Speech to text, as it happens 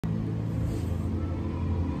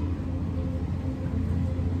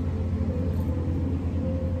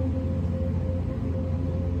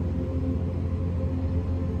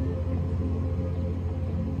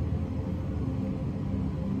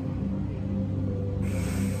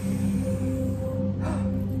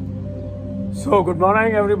So good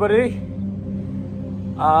morning everybody.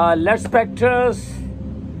 Let's practice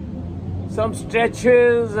some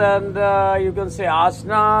stretches and you can say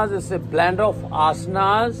asanas. It's a blend of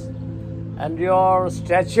asanas and your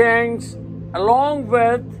stretchings along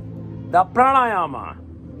with the pranayama.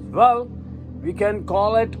 Well, we can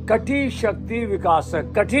call it Kati Shakti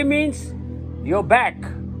Vikasak. Kati means your back.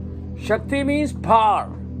 Shakti means power.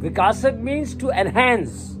 Vikasak means to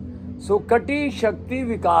enhance. So Kati Shakti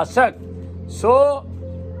Vikasak. So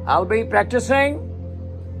I'll be practicing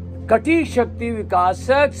Kati Shakti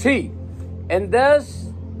Vikasak. See, in this,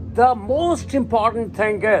 the most important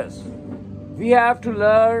thing is we have to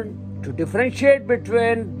learn to differentiate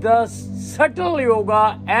between the subtle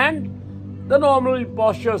yoga and the normal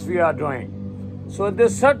postures we are doing. So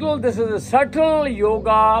this is a subtle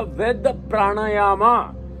yoga with the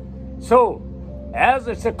pranayama. So as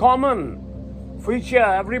it's a common feature,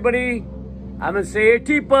 everybody, say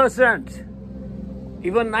 80%,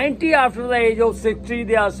 even 90 after the age of 60,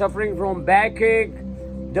 they are suffering from backache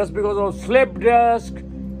just because of slip disc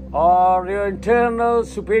or your internal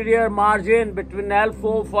superior margin between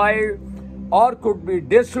L4, 5, or could be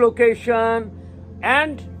dislocation,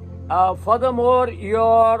 and furthermore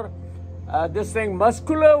your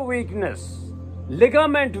muscular weakness,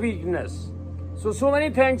 ligament weakness. So many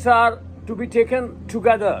things are to be taken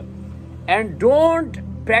together, and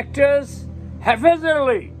don't practice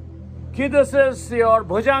haphazardly. This is your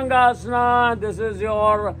bhujangasana, this is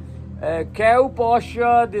your cow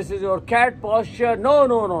posture, this is your cat posture.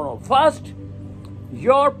 No. First,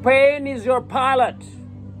 your pain is your pilot.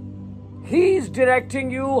 He is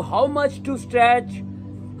directing you how much to stretch,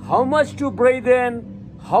 how much to breathe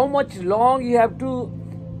in, how much long you have to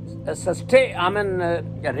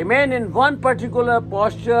remain in one particular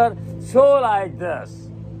posture. So like this.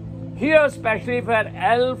 Here, especially for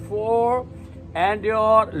L4 and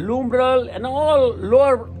your lumbar and all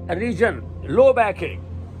lower region, low backache.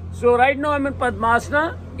 So right now I'm in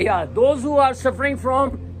Padmasana. Yeah, those who are suffering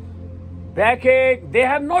from backache, they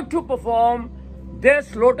have not to perform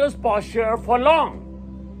this lotus posture for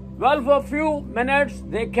long. Well, for a few minutes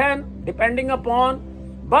they can, depending upon,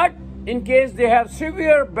 but in case they have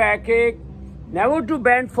severe backache, never to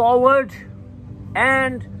bend forward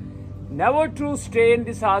and never to stay in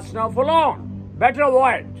this asana for long. Better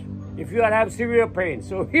avoid if you have severe pain.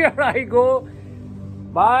 So here I go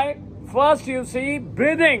by, first you see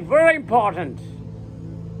breathing, very important.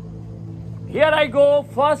 Here I go,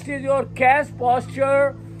 first is your cat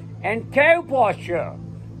posture and cow posture.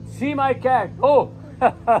 See my cat, oh.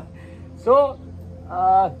 So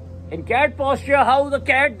in cat posture, how the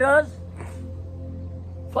cat does?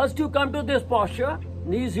 First you come to this posture,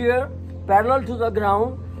 knees here, parallel to the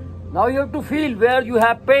ground. Now you have to feel where you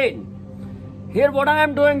have pain. Here what I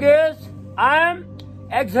am doing is, I am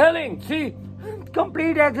exhaling. See,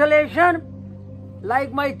 complete exhalation,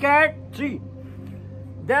 like my cat, see.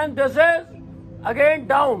 Then this is, again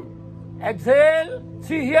down. Exhale,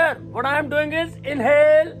 see here, what I am doing is,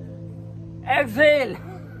 inhale, exhale.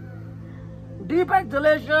 Deep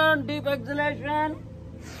exhalation, deep exhalation.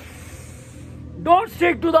 Don't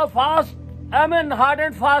stick to the fast. Hard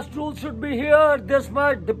and fast rules should be here, this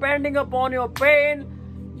much, depending upon your pain.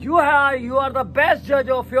 You are the best judge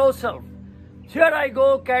of yourself. Here I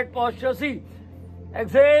go, cat posture, see.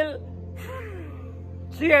 Exhale.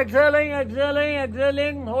 See,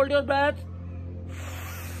 exhaling, hold your breath.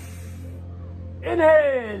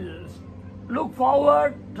 Inhale. Look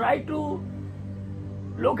forward, try to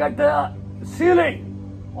look at the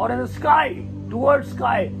ceiling or in the sky, towards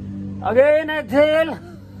sky. Again, exhale.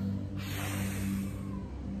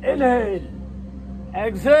 Inhale.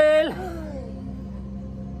 Exhale.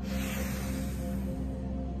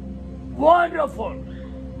 Wonderful.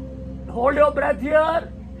 Hold your breath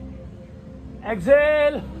here.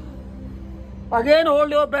 Exhale. Again,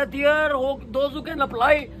 hold your breath here. Those who can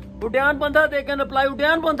apply Uddiyana Bandha, they can apply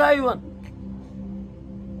Uddiyana Bandha even.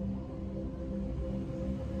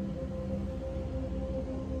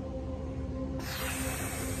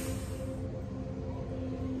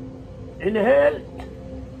 Inhale.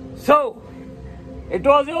 So, it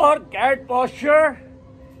was your cat posture,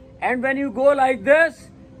 and when you go like this,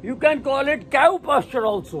 you can call it cow posture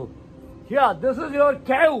also. Yeah, this is your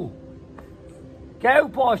cow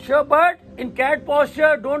posture, but in cat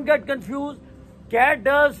posture, don't get confused. Cat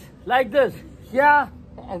does like this. Yeah,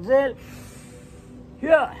 exhale.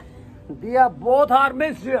 Here, both are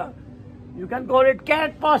mixed here. You can call it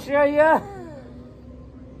cat posture here.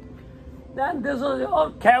 Then this is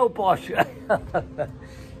your cow posture.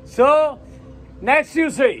 So, next you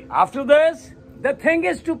see, after this, the thing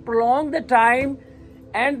is to prolong the time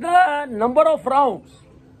and the number of rounds.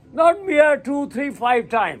 Not mere 2, 3, 5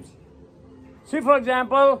 times. See, for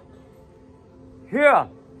example, here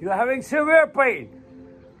you are having severe pain.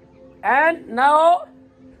 And now,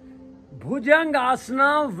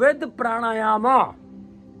 Bhujangasana with pranayama.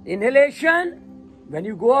 Inhalation when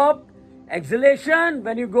you go up, exhalation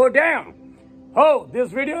when you go down. Oh,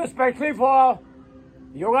 this video is especially for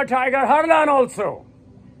Yoga Tiger Harlan also.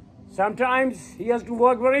 Sometimes he has to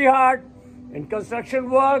work very hard in construction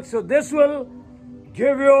work, so this will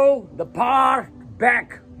give you the power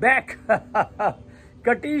back.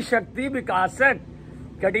 Kati Shakti Vikasak.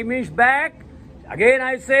 Kati means back. Again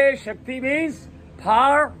I say Shakti means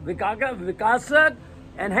power, Vikasak,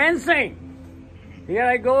 enhancing. Here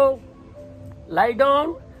I go. Lie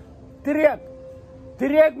down. Tiryak.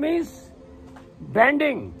 Tiryak means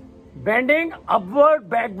bending. Bending upward,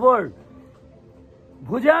 backward.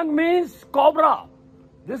 Bhujang means cobra.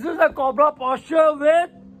 This is a cobra posture with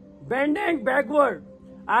bending backward.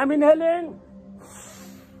 I'm inhaling.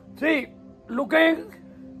 See, looking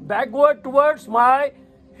backward towards my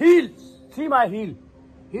heels. See my heel.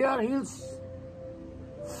 Here, heels.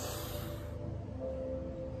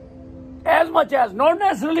 As much as, not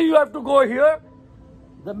necessarily you have to go here.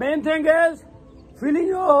 The main thing is feeling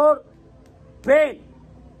your pain.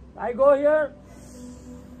 I go here,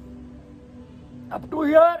 up to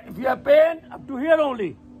here. If you have pain, up to here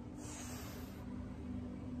only.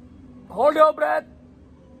 Hold your breath.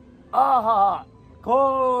 Aha.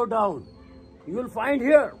 Go down. You will find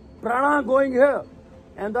here, prana going here.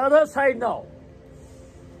 And the other side now.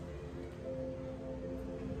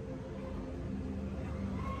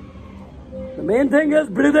 The main thing is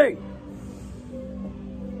breathing.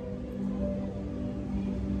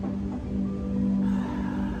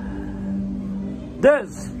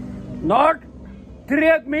 This, not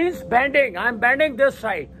Tiryak means bending. I'm bending this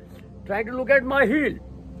side. Trying to look at my heel.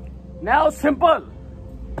 Now simple.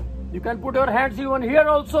 You can put your hands even here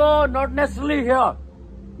also, not necessarily here.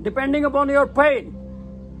 Depending upon your pain.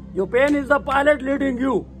 Your pain is the pilot leading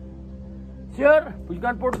you. Here, you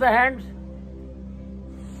can put the hands.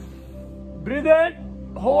 Breathe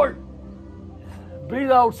in, hold.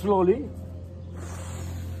 Breathe out slowly.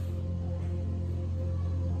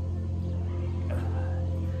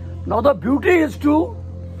 Now the beauty is to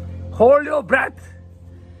hold your breath.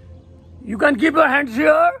 You can keep your hands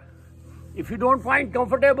here. If you don't find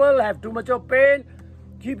comfortable, have too much of pain,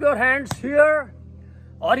 keep your hands here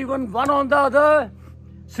or even one on the other.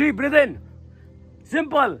 See, breathe in.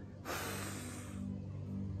 Simple.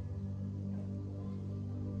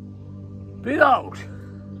 Breathe out.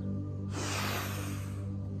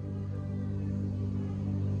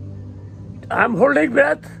 I'm holding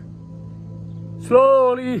breath.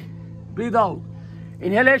 Slowly breathe out.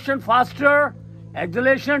 Inhalation faster.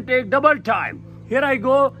 Exhalation take double time. Here I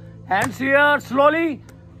go. Hands here. Slowly.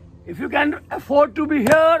 If you can afford to be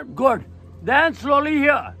here, good. Then slowly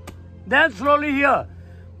here. Then slowly here.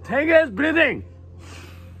 Thing is breathing.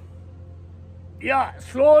 Yeah,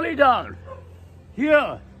 slowly down.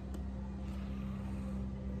 Here.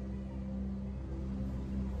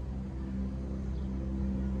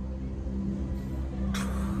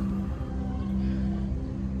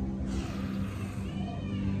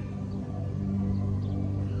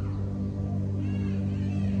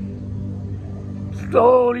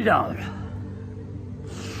 Slowly down.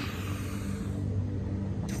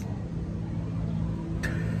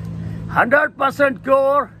 %100%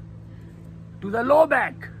 cure to the low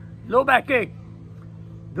backache.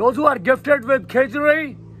 Those who are gifted with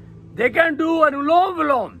khechari, they can do anulom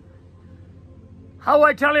vilom. How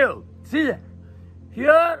I tell you? See,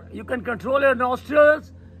 here you can control your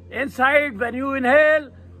nostrils. Inside, when you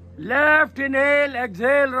inhale, left inhale,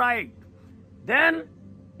 exhale right. Then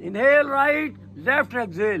inhale right, left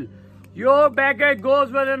exhale. Your backache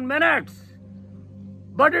goes within minutes.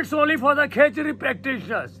 But it's only for the khechari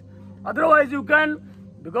practitioners. Otherwise you can,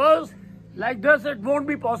 because like this it won't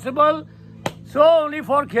be possible. So only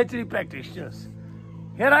for khechari practitioners.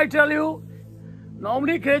 Here I tell you,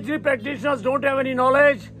 normally khechari practitioners don't have any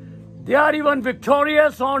knowledge. They are even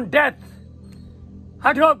victorious on death.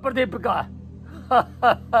 Hathok Pradipika.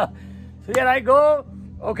 So here I go.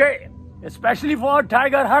 Okay, especially for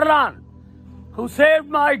Tiger Harlan, who saved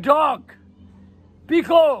my dog,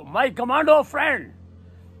 Pico, my commando friend.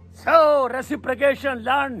 So reciprocation,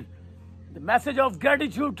 learn the message of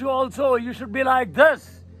gratitude to also. You should be like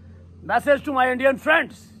this. Message to my Indian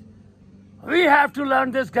friends. We have to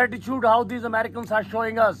learn this gratitude, how these Americans are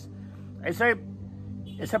showing us. I say,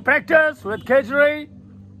 it's a practice with khechari.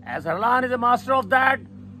 As Harlan is a master of that,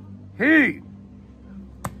 here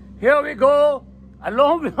we go.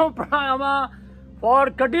 Alom Vilom Pranayama for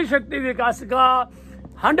Kati Shakti Vikasika.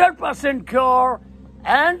 100% cure,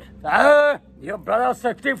 and your brother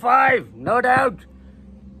 65, no doubt.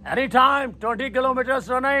 Anytime, 20 kilometers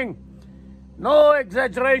running. No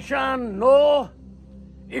exaggeration, no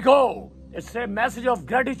ego. It's a message of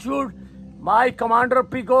gratitude. My commander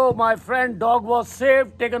Pico, my friend dog, was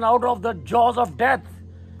saved, taken out of the jaws of death.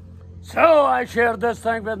 So I share this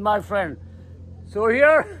thing with my friend. So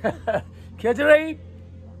here, Khechari,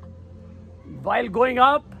 while going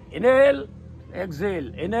up, inhale,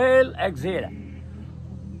 exhale, inhale, exhale.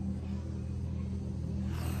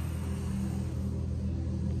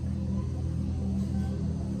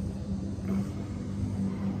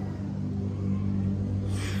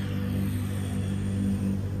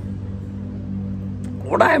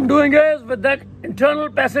 What I am doing is, with the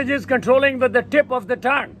internal passages, controlling with the tip of the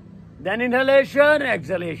tongue. Then inhalation,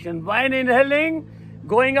 exhalation. While inhaling,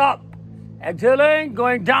 going up. Exhaling,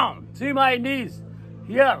 going down. See my knees.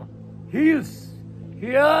 Here, heels.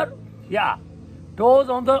 Here, yeah. Toes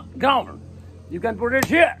on the ground. You can put it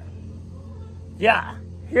here. Yeah.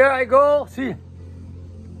 Here I go. See.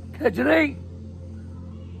 Khechari.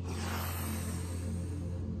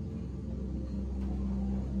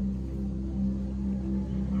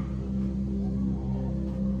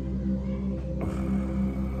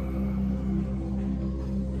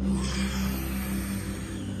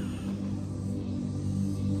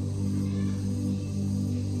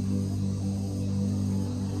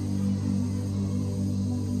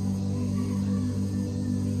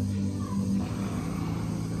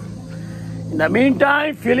 In the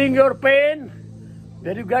meantime, feeling your pain,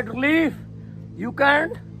 when you get relief, you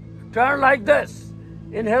can turn like this.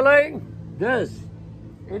 Inhaling this,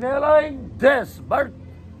 inhaling this. But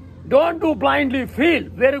don't do blindly. Feel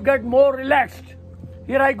where you get more relaxed.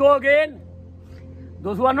 Here I go again.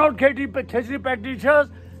 Those who are not Khechari practitioners,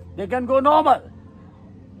 they can go normal.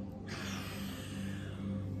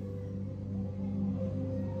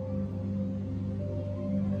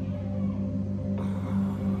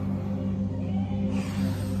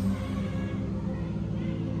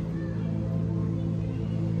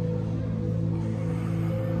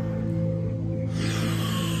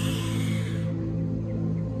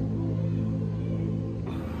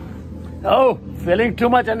 Oh, feeling too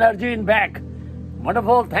much energy in back.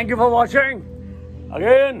 Wonderful. Thank you for watching.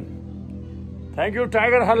 Again, thank you,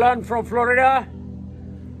 Tiger Harlan from Florida.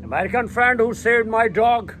 American friend who saved my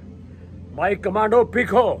dog, my Commando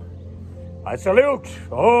Pico. I salute.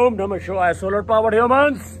 Om Namah Shivaya. Solar powered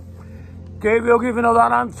humans. Cave Yogi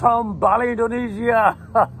Vinodanand from Bali, Indonesia.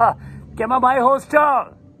 Kema my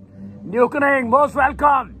hostel. New Kuning, most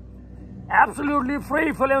welcome. Absolutely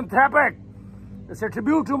free, philanthropic. It's a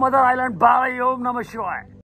tribute to Mother Island, Bali. Om Namah Shivaya.